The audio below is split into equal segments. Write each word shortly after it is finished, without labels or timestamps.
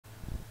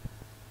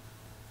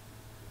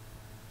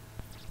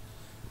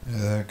Hey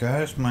there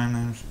guys, my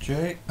name's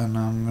Jay and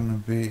I'm going to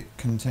be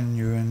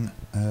continuing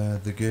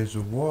the Gears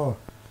of War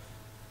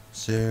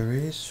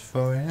series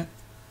for you.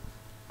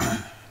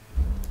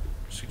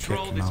 Just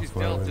Control, this is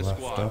Delta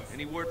Squad.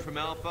 Any word from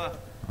Alpha?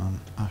 On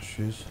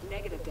Ashes.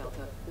 Negative,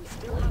 Delta. We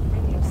still have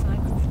radio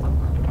silence.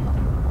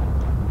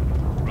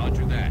 Over.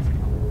 Roger that.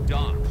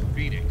 Dom,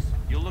 Phoenix,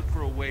 you'll look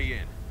for a way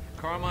in.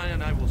 Carmine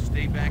and I will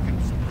stay back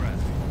and suppress.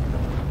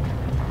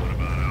 What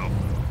about Alpha?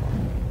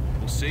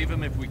 We'll save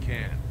him if we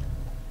can.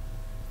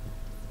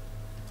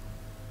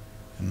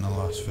 In the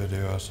last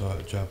video I sort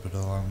of jabbered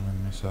along with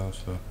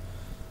myself, so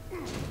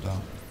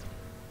I'm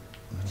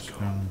just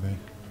going to be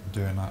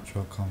doing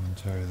actual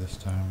commentary this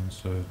time,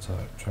 so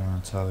trying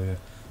to tell you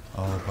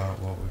all about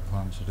what we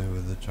plan to do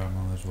with the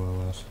channel as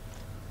well as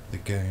the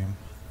game.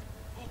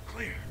 All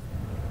clear.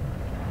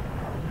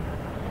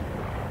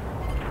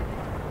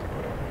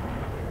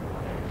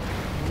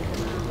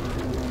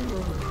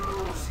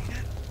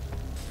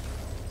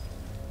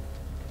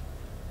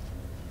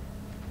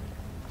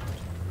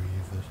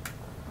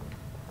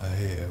 I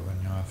hate it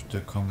when you have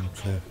to come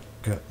to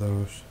get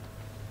those.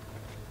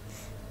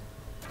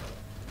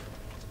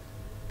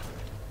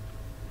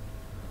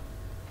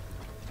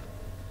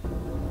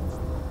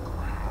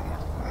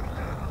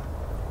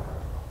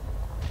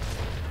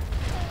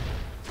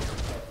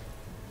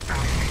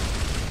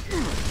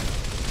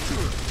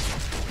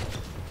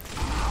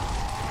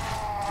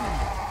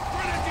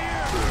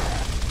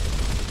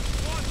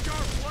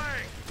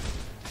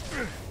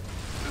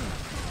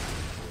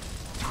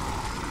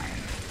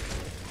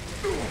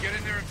 Get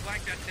in there and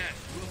flank that nest.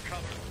 We'll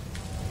cover.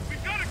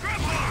 We've got a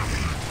grab on!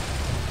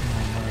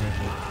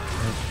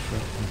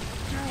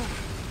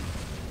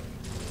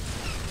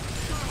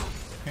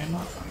 Can you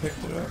not pick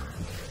it up?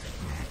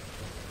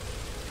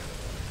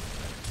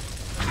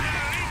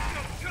 Ain't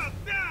so tough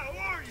now,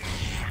 are you?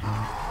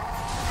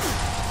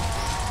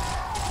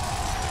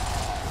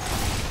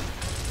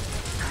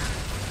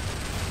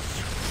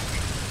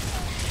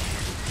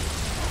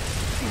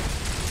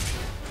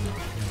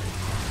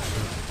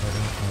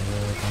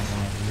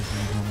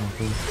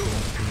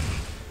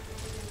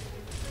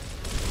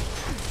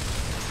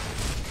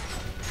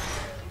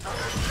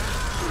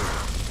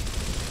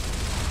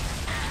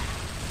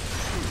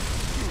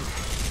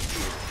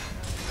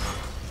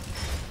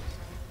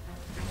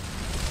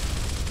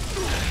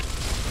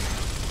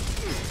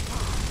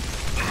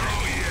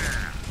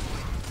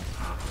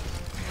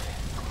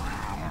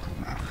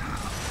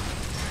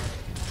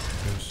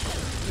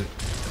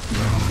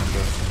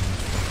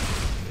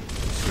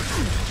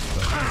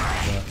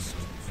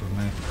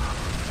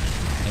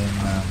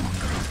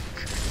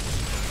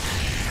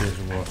 Gears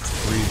of War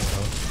 3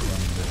 though,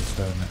 when they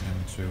turn it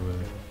into a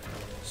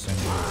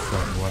single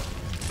shot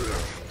weapon.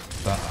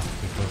 That's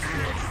because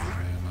of it,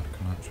 and I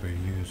can actually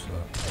use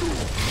that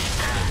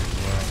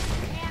really well.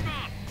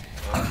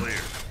 All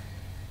clear.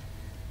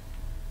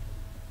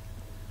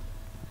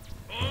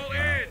 All in!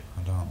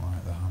 I don't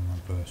like the hammer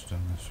burst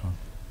in this one.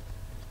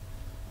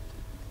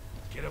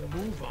 Get a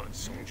move on,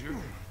 soldier.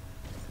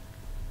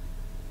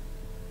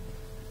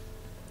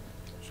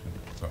 Just gonna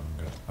go and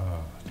get. Oh, I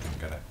didn't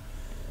get it.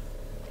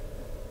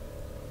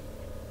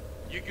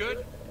 You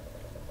good?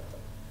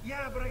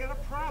 Yeah, but I got a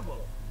problem.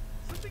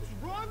 Something's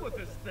wrong with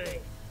this thing.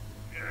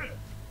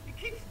 It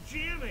keeps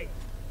jamming.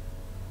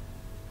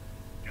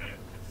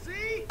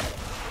 See?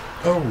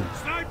 Oh!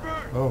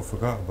 Sniper! Oh,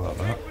 forgot about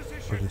that. Take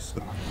position. Pretty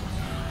slow.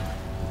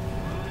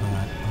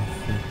 Right,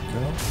 off we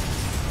go.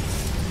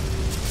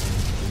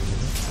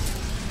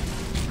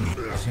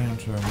 I seem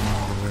to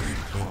remember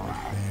this bit as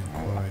being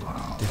quite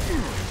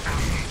difficult.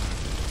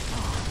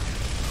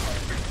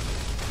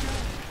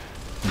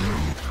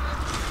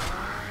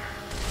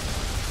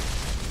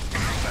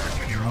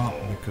 Not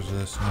because of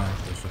the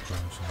sniper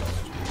suppressing, it's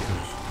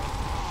because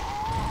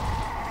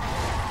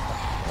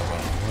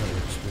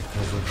it's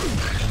because of the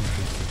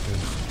enemies,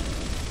 because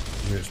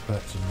you're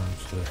expecting them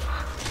to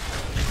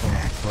come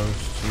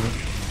close to you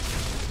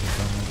with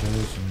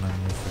damages, and then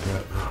you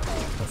forget that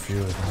a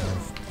few of them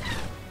have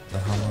the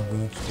hammer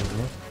burst as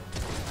well.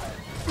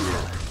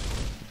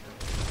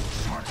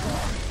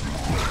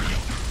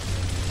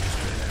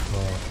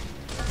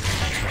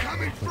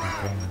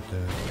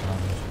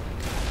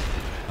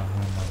 My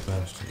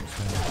best at the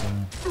same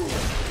time.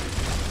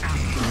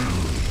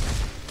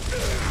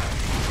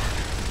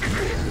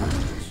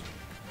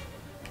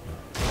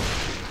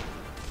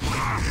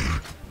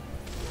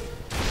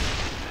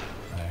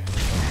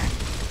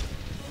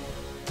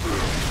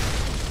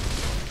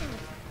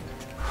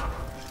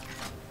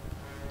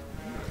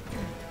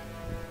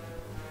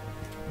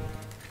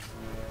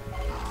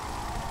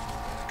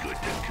 Good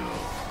to go.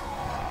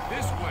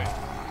 This way.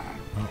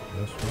 Oh,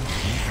 this way.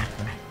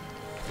 Okay.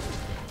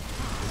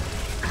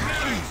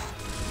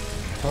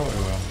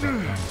 Totally went back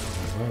down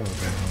to the road and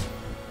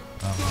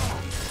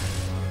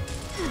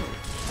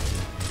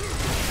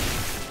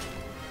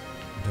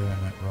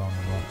doing it wrong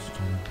last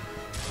time.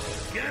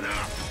 Get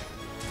up!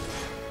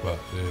 But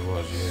it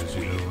was years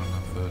ago when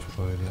I first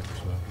played it,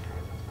 so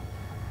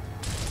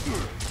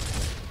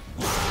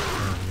I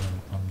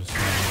don't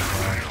understand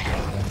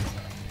why.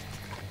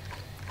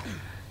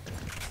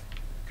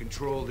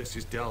 Control, this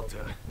is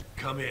Delta.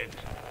 Come in.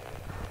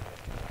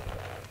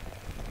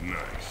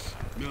 Nice.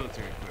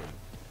 Military equipment.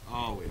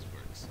 Always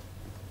works.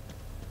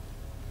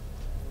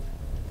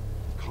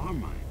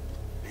 Carmine.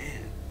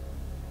 Man.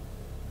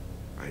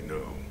 I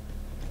know.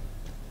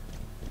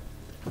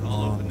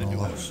 Oh, open the no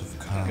door. loss of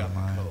I got the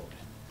Carmine. code.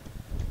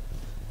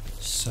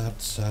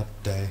 Sad, sad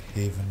day,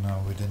 even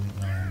though we didn't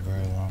know him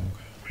very long.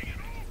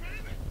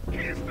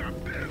 Can't stop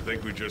this. I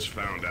think we just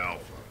found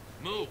Alpha.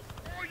 Move.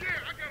 Oh yeah,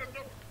 I got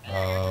enough.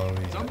 Oh,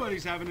 yeah.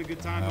 Somebody's having a good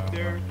I time up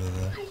there. remember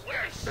this. You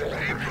wish.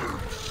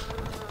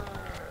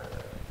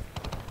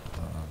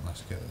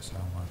 Let's get this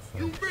out of my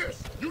You face.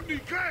 missed. You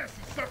need glasses,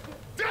 sucker.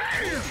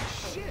 Damn.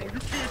 Shit. Oh, you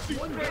can't see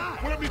One straight. guy.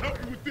 Well, let me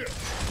help you with this.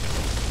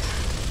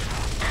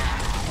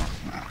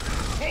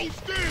 Hold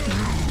still.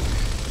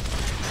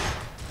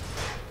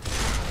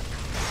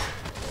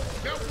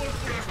 That was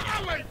for the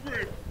highlight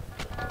reel.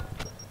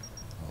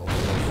 Oh,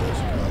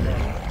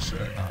 this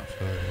guy.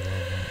 Absolutely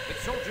love The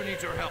soldier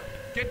needs our help.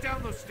 Get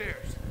down those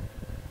stairs.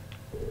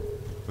 it.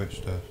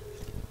 Which does?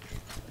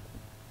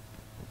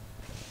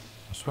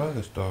 I swear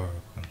this door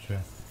opens,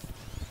 yeah.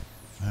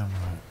 I'm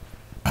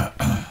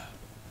right.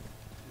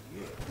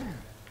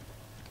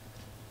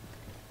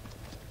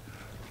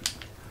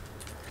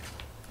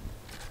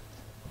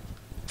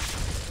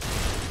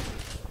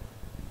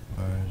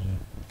 Where is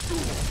it?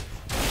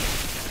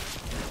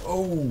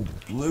 Oh,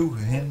 blew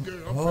him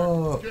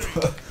up.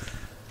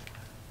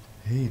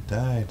 He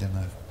died in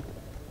a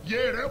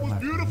Yeah, that was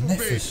beautiful, baby.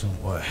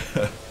 magnificent way.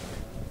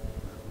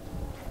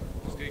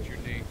 State your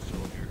name,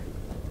 soldier.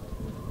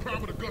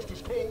 Private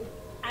Augustus Cole,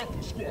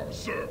 Alpha Squad,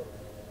 sir.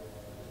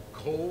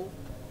 Coal?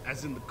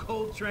 As in the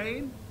coal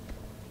train?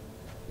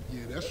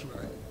 Yeah, that's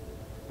right.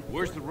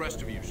 Where's the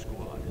rest of your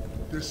squad?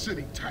 They're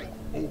sitting tight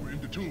over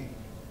in the tomb.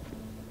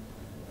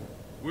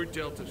 We're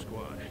Delta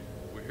Squad.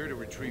 We're here to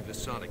retrieve the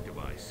sonic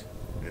device.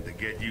 And to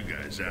get you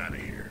guys out of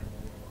here.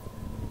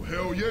 Well,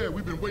 hell yeah,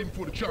 we've been waiting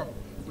for the chopper,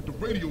 but the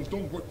radios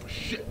don't work for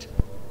shit.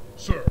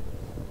 Sir,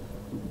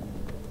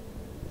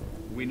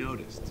 We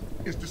noticed.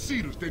 it's the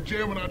Cedars. They're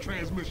jamming our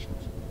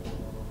transmissions.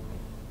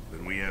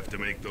 Then we have to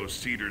make those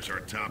Cedars our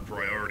top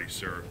priority,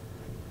 sir.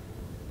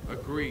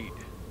 Agreed.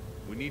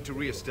 We need to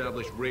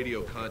re-establish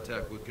radio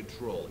contact with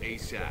Control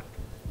ASAP.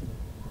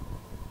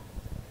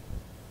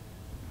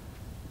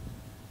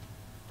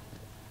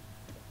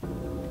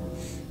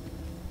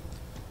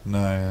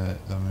 No,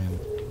 I mean,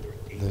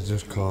 they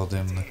just called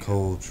him the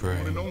Coal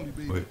Train,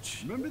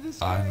 which Remember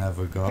this I guy?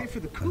 never got Pay for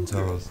the until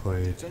I Cougars.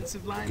 played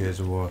Defensive lineman. Gears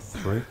of War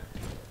 3,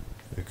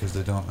 because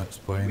they don't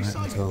explain We it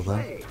saw until you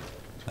then. play.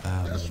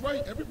 That's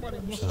right. Everybody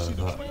wants So to see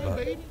the plan,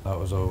 baby. that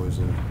was always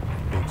a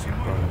big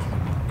surprise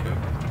when that came.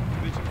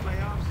 Division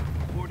playoffs?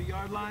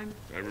 40-yard line?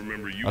 I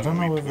remember you. I don't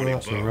know owed me whether 20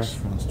 that's a bucks.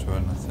 reference to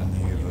anything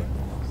either.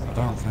 I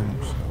don't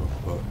think so,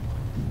 but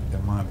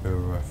it might be a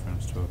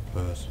reference to a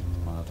person,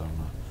 I don't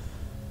know.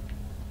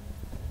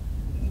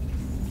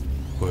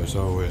 But it's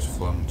always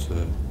fun to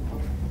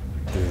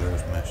do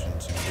those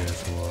missions in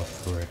Gears of War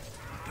 3. What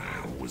the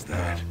hell was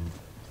that?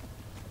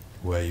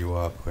 Where you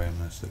are playing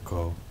as the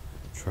Coal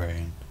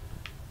Train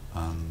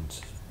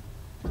and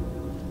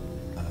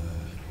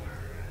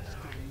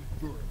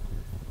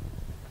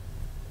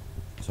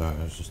sorry,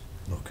 I was just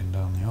looking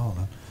down the hall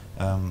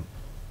then.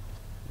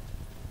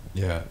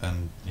 Yeah,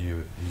 and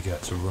you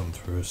get to run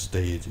through a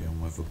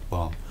stadium with a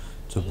bomb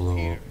to blow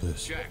Here, up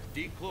this. Jack,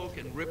 decloak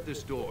and rip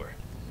this door.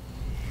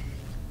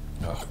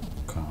 Oh,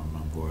 I can't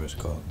remember what it's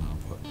called now,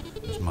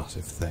 but this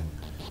massive thing.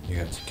 You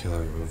get to kill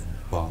it with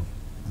a bomb,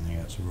 and you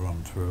get to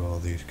run through all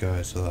these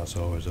guys, so that's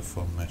always a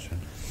fun mission.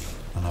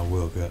 And I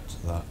will get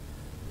to that.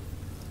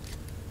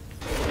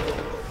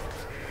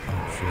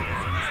 Oh shit, I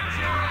can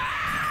from there.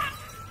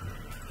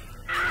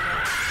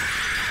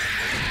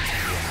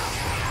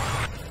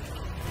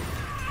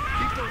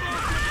 Keep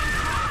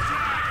those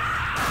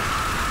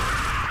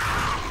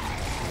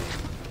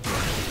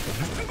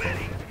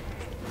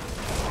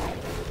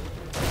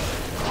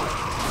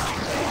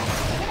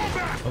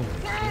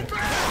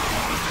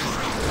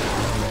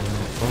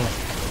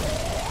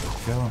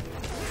Kill him.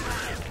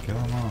 Kill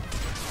him all.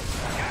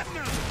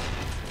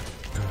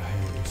 God, I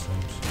hate these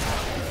things.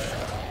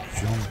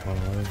 Jump all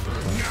over the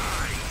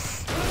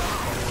place.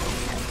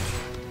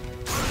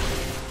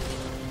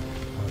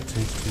 Oh, it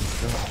takes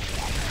 2 shots.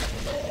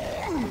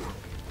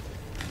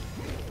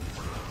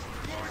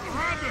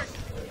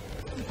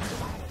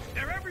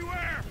 They're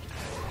everywhere.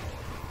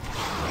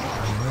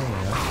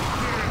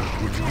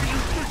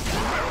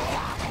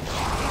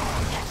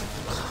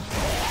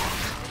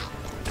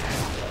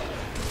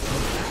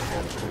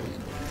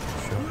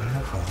 Shut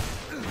up,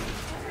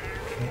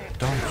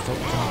 don't stop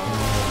jumping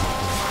all over the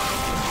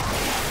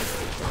place.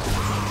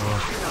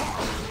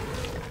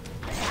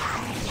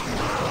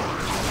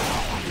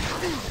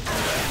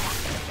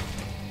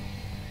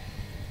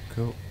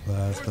 Cool,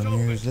 there's the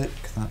music,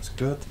 that's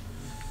good.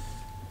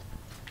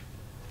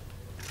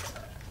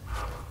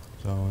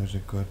 It's always a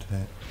good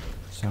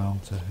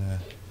sound to hear.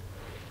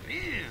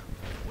 Damn!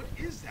 What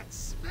is that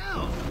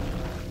smell?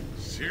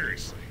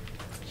 Seriously,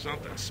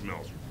 something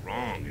smells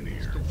wrong in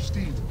here. Those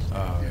steals.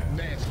 Oh, They're yeah.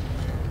 nasty.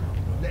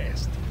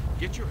 Nasty.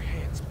 Get your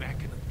hands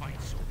back in the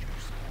fight,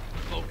 soldiers.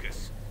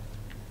 Focus.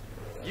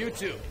 You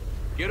two,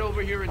 get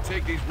over here and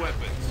take these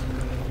weapons.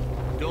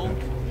 Don't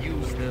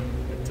use them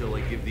until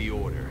I give the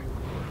order.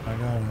 I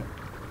got it.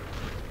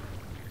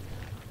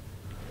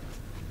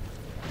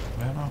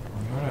 Yeah, no,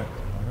 I got it.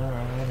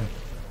 I got it.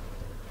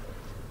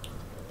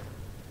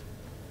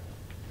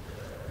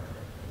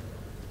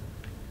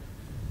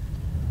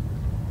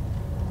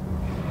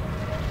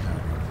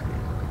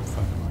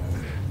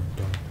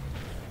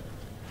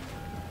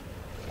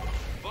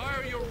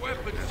 Fire your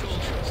weapons,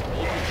 soldiers.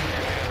 Hold your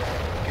trigger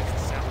down. Gives the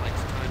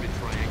satellites time to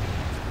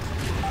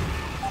triangulate.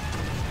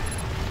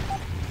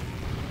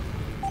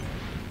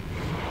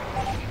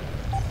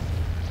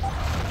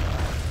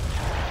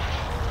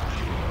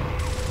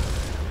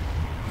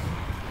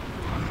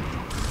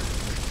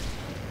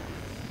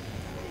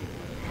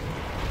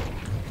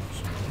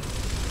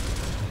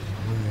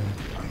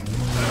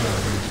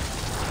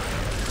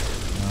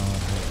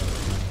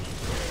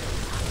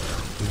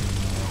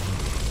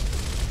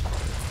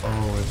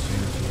 Always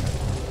seems to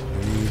happen.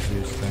 The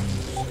easiest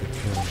things to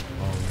kill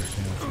always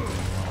seems to be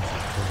the ones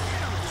that kill you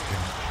in this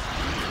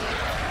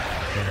game.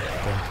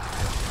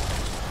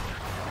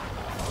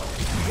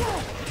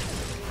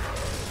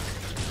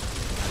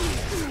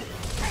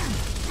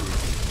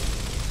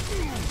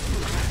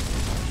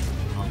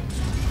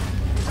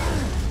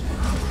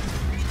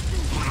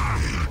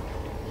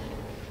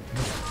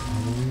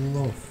 I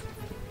love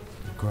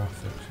the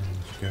graphics in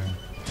this game.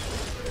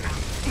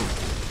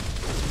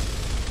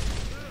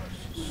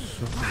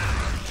 So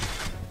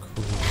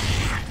cool.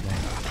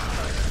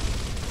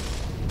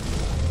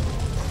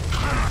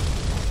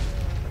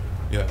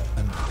 Yeah,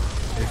 and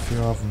if you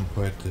haven't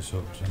played this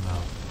up to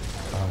now,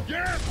 I'm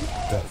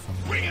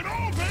definitely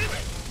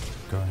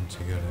going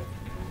to get it.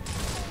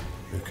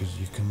 Because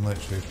you can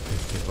literally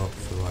pick it up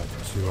for like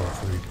 £2 or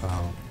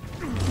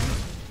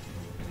 £3.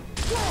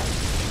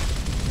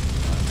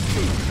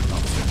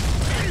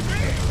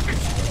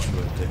 Special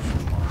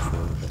edition one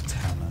for a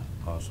tenner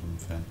or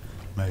something.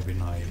 Maybe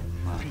not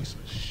even that. Piece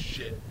of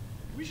shit.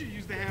 We should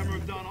use the hammer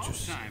of dawn all the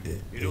Just, time.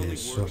 It only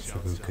is works such a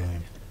good outside.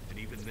 game. And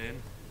even then,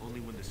 only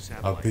when the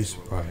satellites I'd be are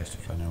surprised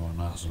if anyone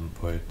hasn't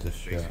played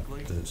this yet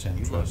Basically, that's you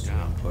interested lucked in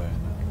out. playing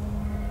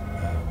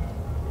it.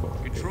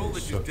 But Control, it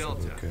this is is such a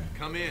Delta. good game.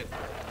 Come in.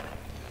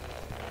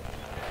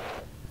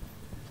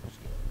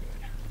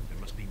 There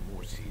must be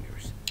more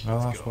cedars. Well,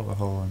 Let's that's go. what the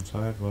whole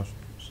inside was.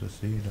 It's a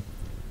cedar.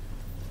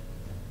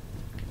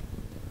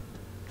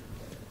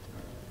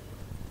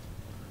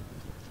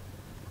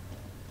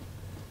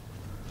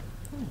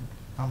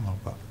 Ammo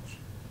box.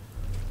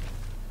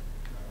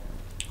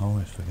 I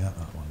always forget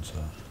that one's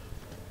there.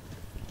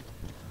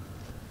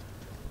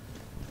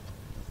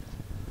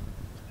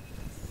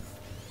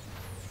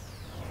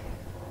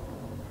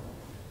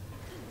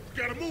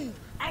 Gotta move.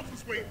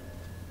 Alpha's waiting.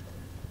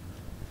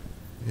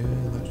 Yeah,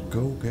 let's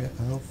go get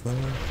Alpha.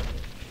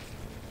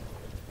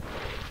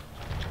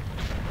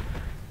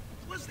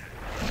 What's that?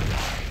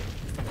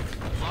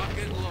 Lock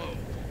and load.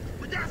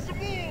 We got some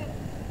more.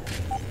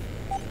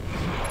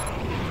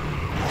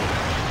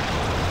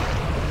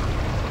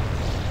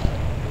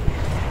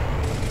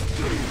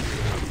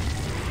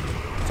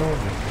 Told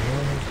you, they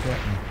always get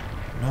me.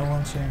 No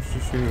one seems to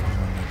shoot them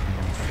when they come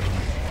on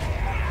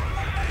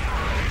film.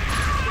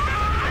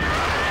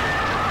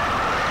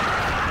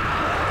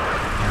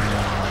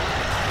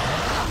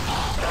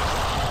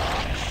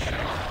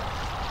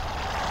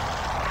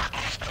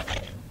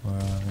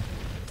 Well,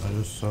 I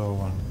just saw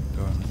one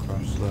going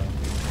across there.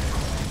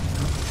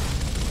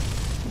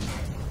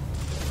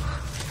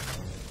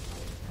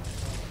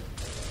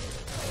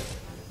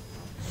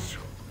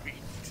 Sweet.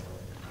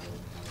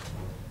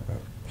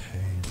 What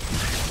pain.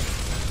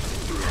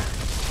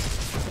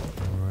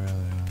 They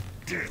really are.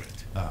 Damn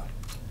it. Ah,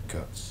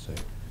 God's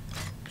sake.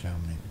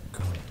 Jamie,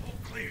 God. All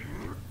clear.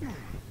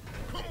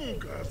 Come on,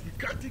 guys. We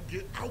got to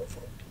get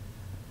Alpha.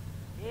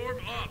 Warm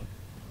up.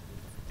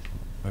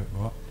 Wait,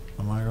 what?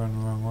 Am I going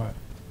the wrong way?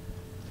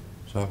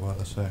 Is that what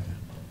they're saying?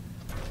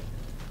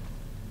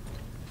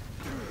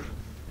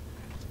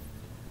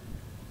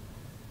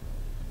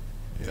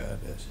 Yeah,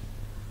 it is.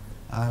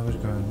 I was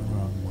going the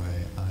wrong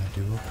way. I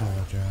do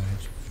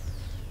apologize.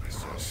 I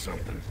saw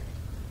something.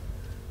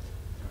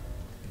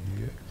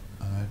 Yeah,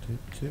 I did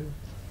too.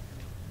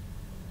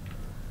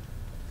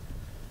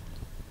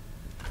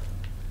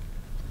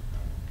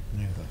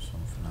 Knew there's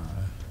something out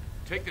there.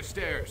 Take the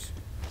stairs.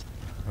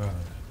 Right,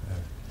 yeah.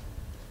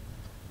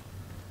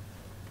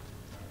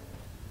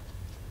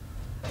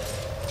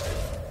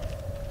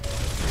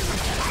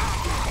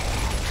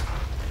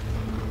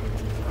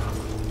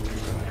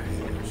 I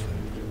hate those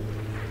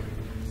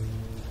things.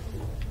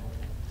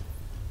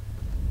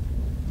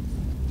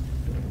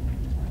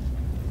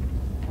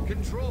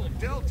 Control,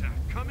 Delta.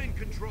 Come in,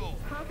 Control.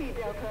 Copy,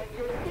 Delta.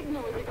 Your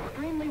signal is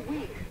extremely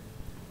weak.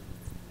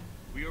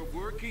 We are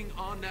working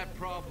on that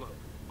problem.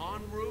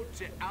 En route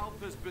to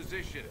Alpha's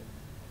position.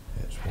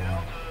 It's one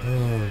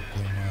ugly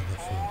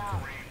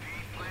motherfucker.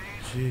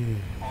 Gee.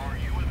 Are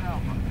you with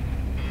Alpha?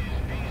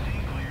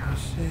 You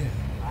see it?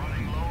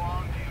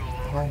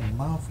 The whole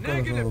mouth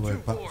goes all the way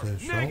back to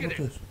his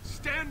shoulders.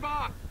 Stand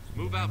by.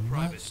 Move out,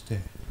 Private. Nasty.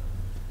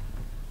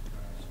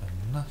 It's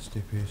a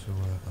nasty piece of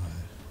work that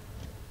is.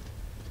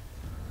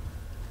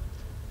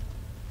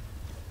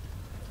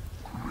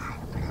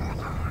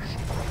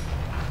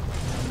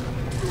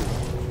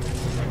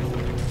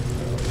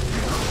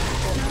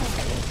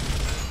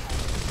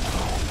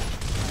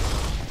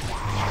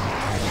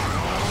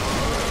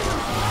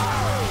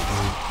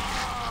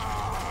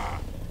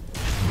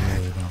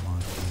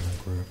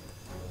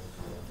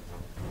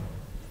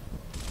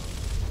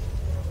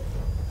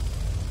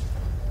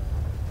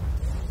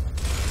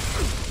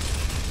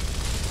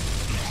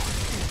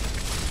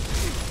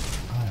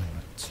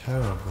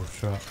 Terrible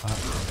shot at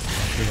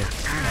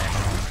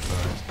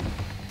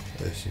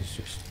this is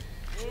just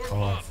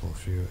awful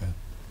shooting.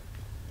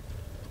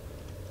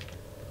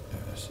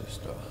 Yeah,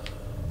 sister.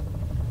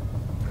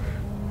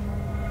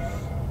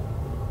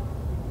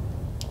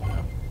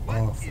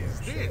 Awful is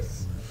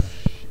this?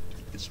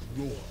 It's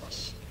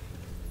Rojas.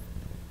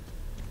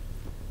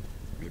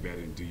 Maybe I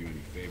didn't do you any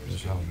favors.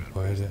 Just haven't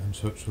played it in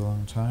such a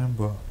long time,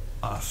 but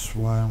that's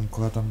why I'm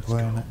glad I'm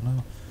playing it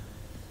now.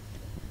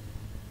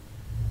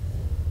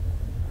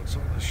 What's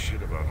all this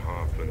shit about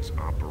Hoffman's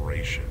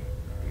operation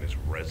and his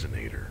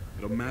resonator?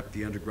 It'll map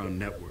the underground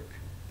network.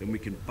 Then we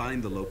can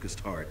find the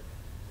Locust Heart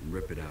and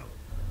rip it out.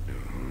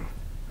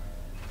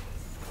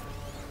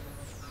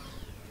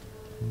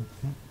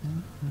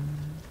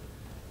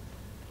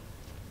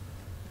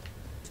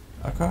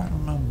 I can't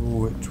remember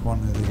which one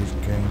of these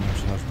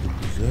games has the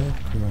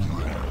Berserker in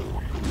it.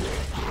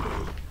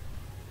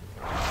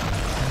 I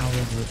don't know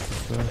whether it's the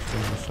first or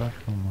the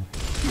second one.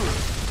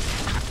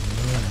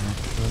 I'm really not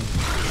sure.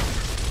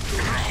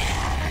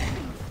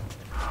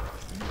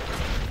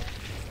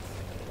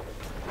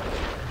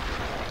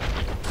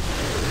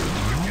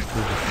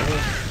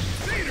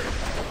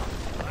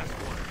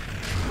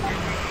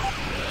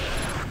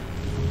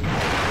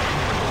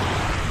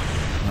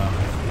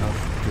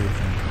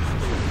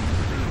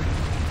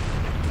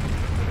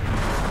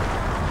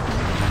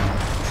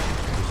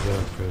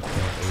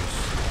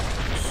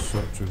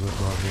 Such a good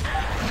level.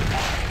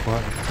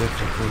 Quite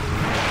difficult.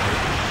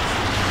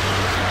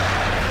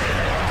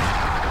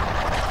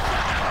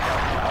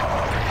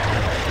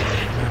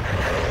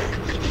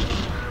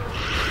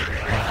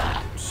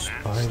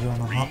 Spider on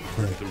a hot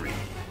plate.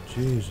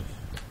 Jesus.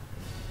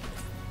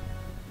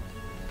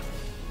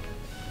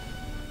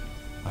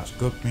 That's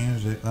good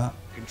music, that.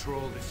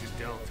 Control, this is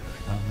Delta.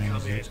 That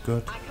means it's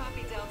good. I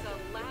copy Delta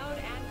loud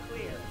and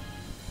clear.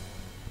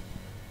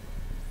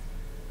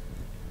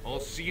 All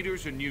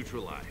Cedars are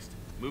neutralized.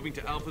 Moving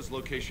to Alpha's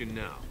location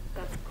now.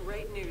 That's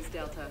great news,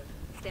 Delta.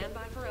 Stand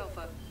by for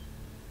Alpha.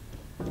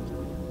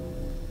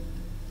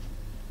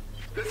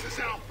 This is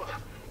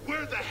Alpha.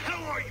 Where the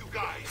hell are you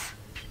guys?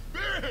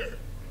 There!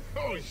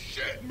 Oh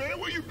shit, man,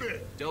 where you been?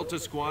 Delta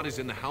Squad is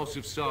in the House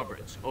of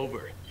Sovereigns.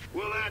 Over.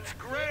 Well, that's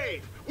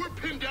great. We're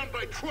pinned down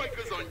by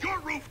Troikas on your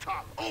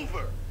rooftop.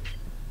 Over.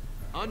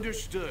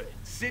 Understood.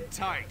 Sit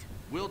tight.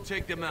 We'll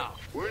take them out.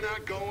 We're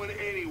not going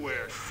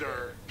anywhere,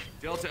 sir.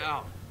 Delta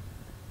out.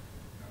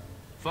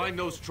 Find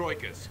those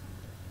Troikas.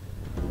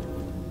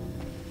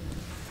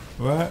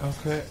 Right,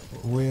 okay,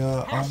 we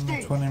are on the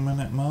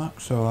 20-minute mark,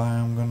 so I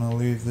am going to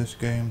leave this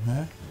game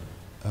here.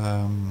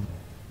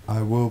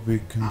 I will be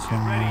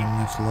continuing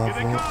this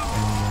level in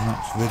the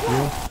next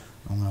video.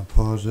 I'm going to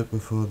pause it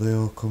before they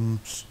all come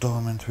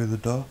storming through the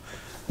door.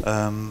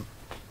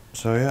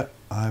 So yeah,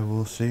 I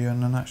will see you in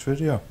the next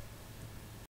video.